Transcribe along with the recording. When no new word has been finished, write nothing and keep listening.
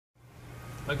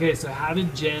Okay, so how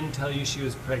did Jen tell you she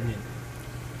was pregnant?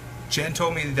 Jen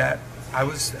told me that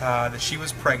that she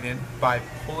was pregnant by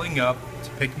pulling up to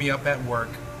pick me up at work,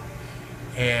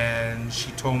 and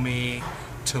she told me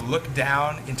to look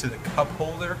down into the cup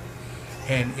holder,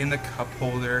 and in the cup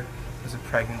holder was a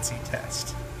pregnancy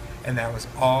test, and that was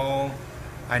all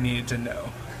I needed to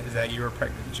know, is that you were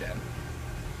pregnant, Jen.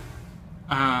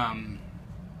 Um,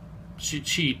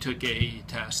 she took a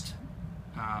test,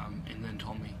 and then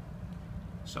told me.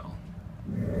 So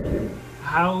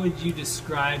How would you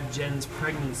describe Jen's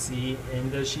pregnancy,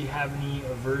 and does she have any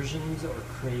aversions or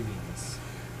cravings?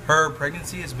 Her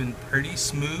pregnancy has been pretty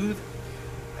smooth,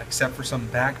 except for some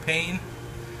back pain.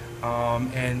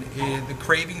 The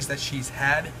cravings that she's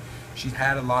had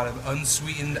a lot of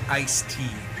unsweetened iced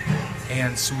tea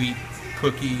and sweet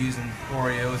cookies and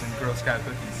Oreos and Girl Scout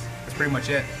cookies. That's pretty much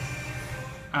it.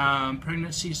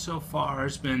 pregnancy so far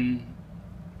has been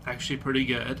actually pretty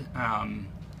good.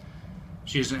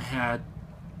 She hasn't had,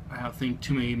 I don't think,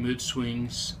 too many mood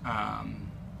swings,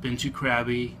 been too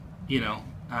crabby,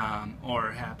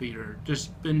 or happy, or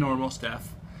just been normal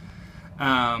stuff.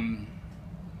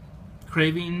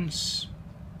 Cravings,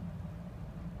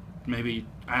 maybe,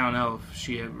 I don't know if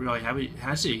she really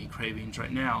has any cravings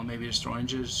right now. Maybe just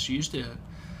oranges. She used to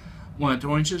want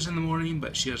oranges in the morning,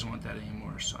 but she doesn't want that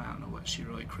anymore, so I don't know what she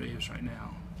really craves right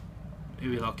now.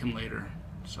 Maybe that'll come later.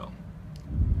 So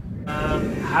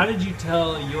How did you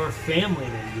tell your family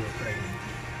that you were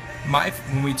pregnant?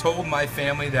 When we told my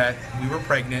family that we were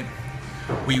pregnant,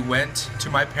 we went to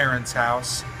my parents'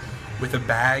 house with a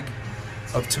bag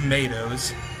of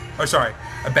tomatoes,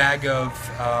 a bag of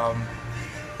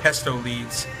pesto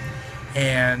leaves,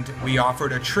 and we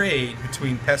offered a trade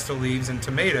between pesto leaves and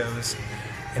tomatoes,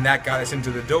 and that got us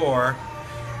into the door.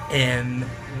 And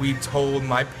we told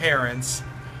my parents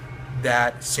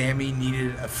that Sammy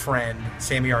needed a friend.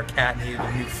 Sammy, our cat, needed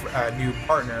a new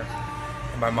partner.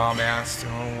 And my mom asked,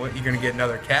 "Oh, what, you gonna get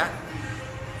another cat?"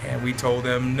 And we told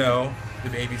them, "No, the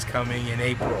baby's coming in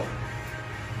April."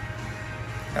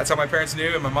 That's how my parents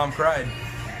knew, and my mom cried.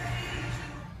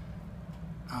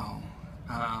 Oh,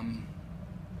 I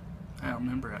don't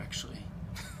remember actually.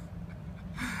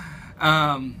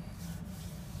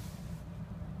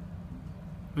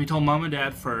 We told mom and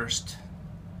dad first,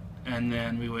 and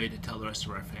then we waited to tell the rest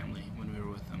of our family when we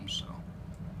were with them. So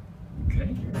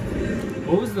Okay.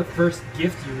 What was the first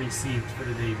gift you received for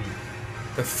the baby?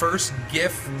 The first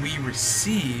gift we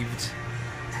received,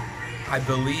 I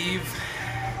believe,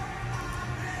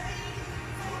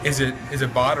 is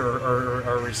it bought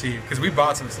or received? Because we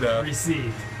bought some stuff.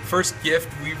 Received. First gift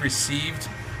we received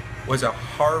was a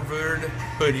Harvard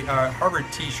hoodie, Harvard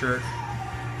T-shirt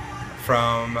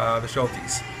from the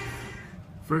Schultes.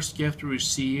 first gift we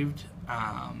received,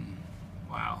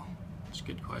 wow, that's a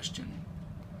good question.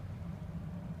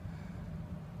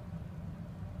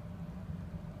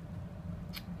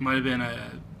 Might have been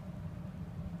a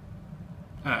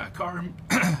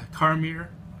car mirror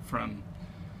from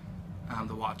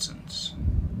the Watsons.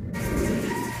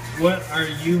 What are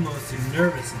you most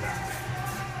nervous about?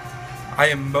 I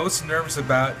am most nervous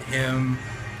about him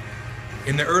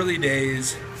in the early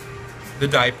days, the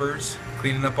diapers,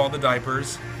 cleaning up all the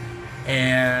diapers,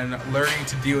 and learning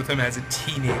to deal with him as a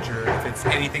teenager. If it's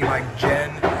anything like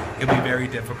Jen, it'll be very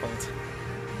difficult.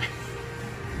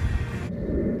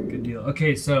 Good deal.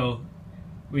 Okay, so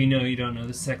we know you don't know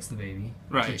the sex of the baby.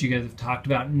 Right. But you guys have talked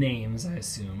about names, I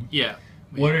assume. Yeah.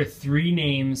 What are 3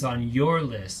 names on your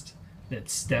list that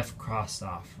Steph crossed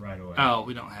off right away? Oh,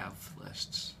 we don't have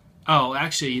lists. Oh,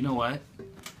 actually, you know what?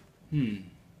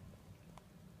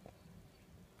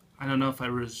 I don't know if I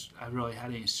really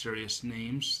had any serious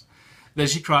names. Then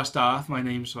she crossed off. My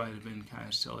names might have been kind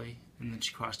of silly, and then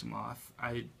she crossed them off.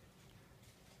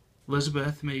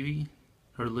 Elizabeth, maybe,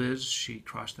 or Liz, she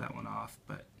crossed that one off,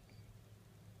 but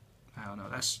I don't know.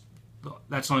 That's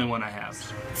the only one I have.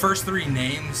 First 3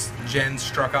 names Jen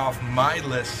struck off my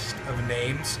list of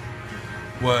names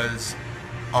was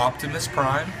Optimus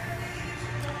Prime,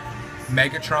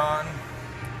 Megatron,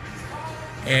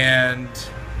 and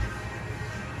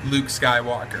Luke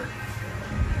Skywalker.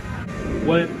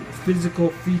 What physical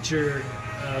feature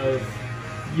of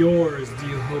yours do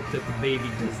you hope that the baby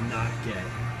does not get?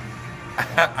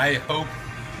 I hope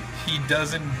he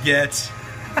doesn't get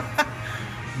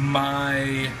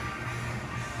my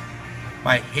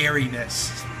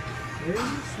hairiness.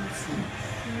 Hairiness? Let's see.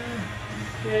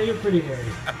 Yeah, you're pretty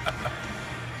hairy.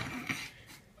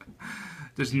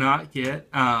 Does not get,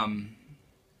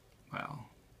 well,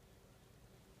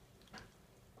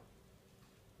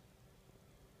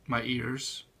 my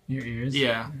ears. Your ears?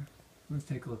 Yeah. Let's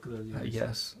take a look at those ears.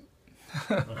 Yes.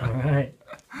 All right.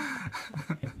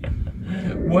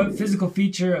 What physical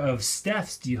feature of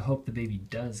Steph's do you hope the baby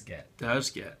does get? Wow.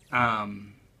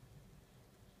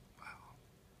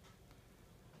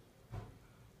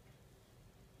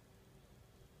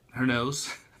 Her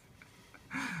nose.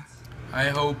 I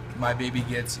hope my baby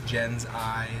gets Jen's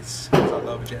eyes, 'cause I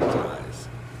love Jen's eyes.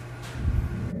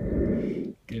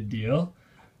 Good deal.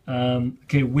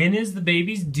 Okay, when is the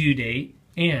baby's due date,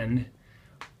 and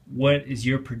what is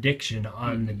your prediction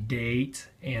on the date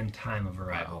and time of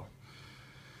arrival?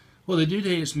 Well, the due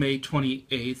date is May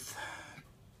 28th,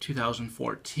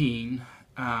 2014.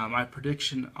 My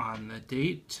prediction on the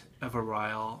date of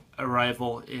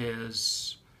arrival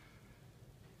is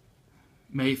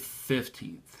May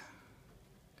 15th.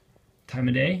 Time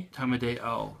of day? Time of day,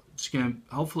 it's gonna,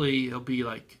 hopefully it'll be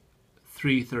like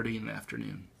 3:30 in the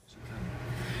afternoon.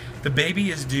 The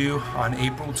baby is due on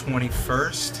April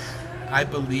 21st. I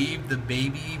believe the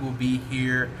baby will be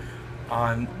here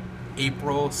on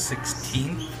April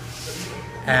 16th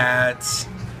at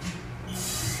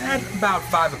about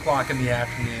 5 o'clock in the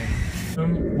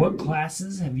afternoon. What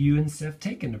classes have you and Steph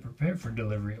taken to prepare for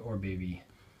delivery or baby?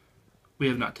 We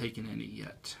have not taken any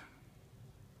yet.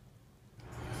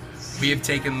 We have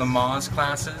taken Lamaze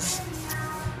classes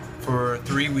for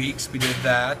 3 weeks. We did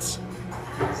that.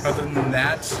 Other than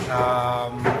that,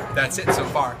 that's it so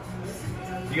far.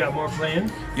 You got more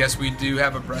planned? Yes, we do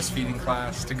have a breastfeeding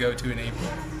class to go to in April.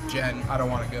 Jen, I don't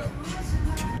want to go.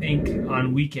 I think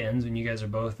on weekends when you guys are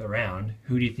both around,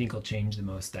 who do you think will change the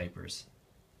most diapers?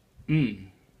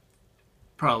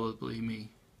 Probably me.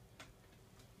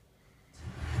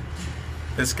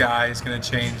 This guy is going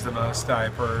to change the most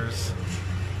diapers.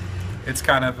 It's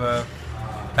kind of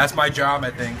that's my job,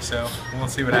 I think, so we'll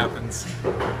see what happens.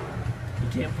 You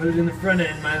can't put it in the front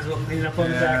end, might as well clean it up on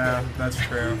the back end. Yeah, that's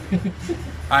true.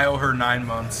 I owe her 9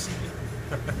 months.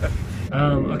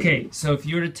 Okay, so if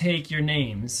you were to take your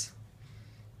names,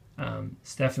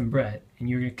 Steph and Brett, and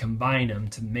you're going to combine them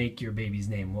to make your baby's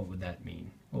name, what would that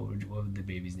mean? What would the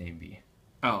baby's name be?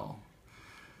 Oh.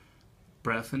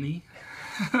 Breffany?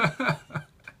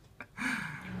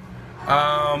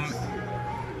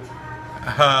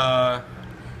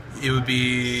 It would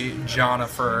be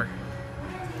Jonifer.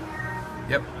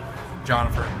 Yep,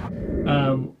 Jonifer.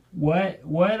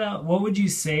 What would you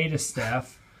say to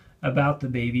Steph about the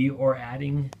baby or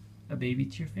adding a baby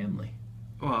to your family?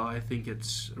 Well, I think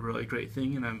it's a really great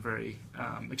thing, and I'm very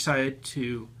excited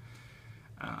to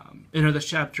enter this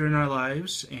chapter in our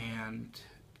lives, and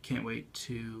can't wait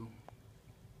to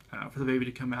for the baby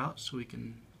to come out so we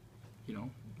can,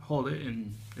 hold it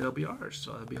and it'll be ours.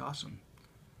 So that'll be awesome.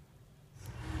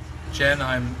 Jen,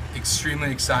 I'm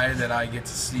extremely excited that I get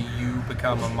to see you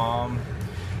become a mom,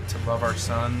 to love our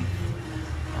son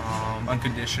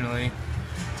unconditionally,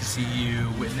 to see you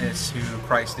witness who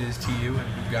Christ is to you and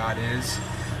who God is.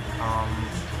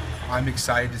 I'm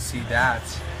excited to see that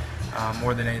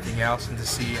more than anything else, and to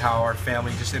see how our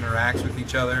family just interacts with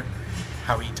each other,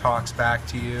 how he talks back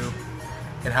to you,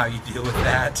 and how you deal with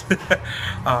that.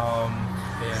 I'm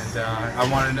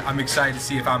excited to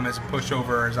see if I'm as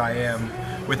pushover as I am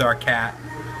with our cat,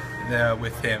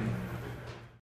 with him.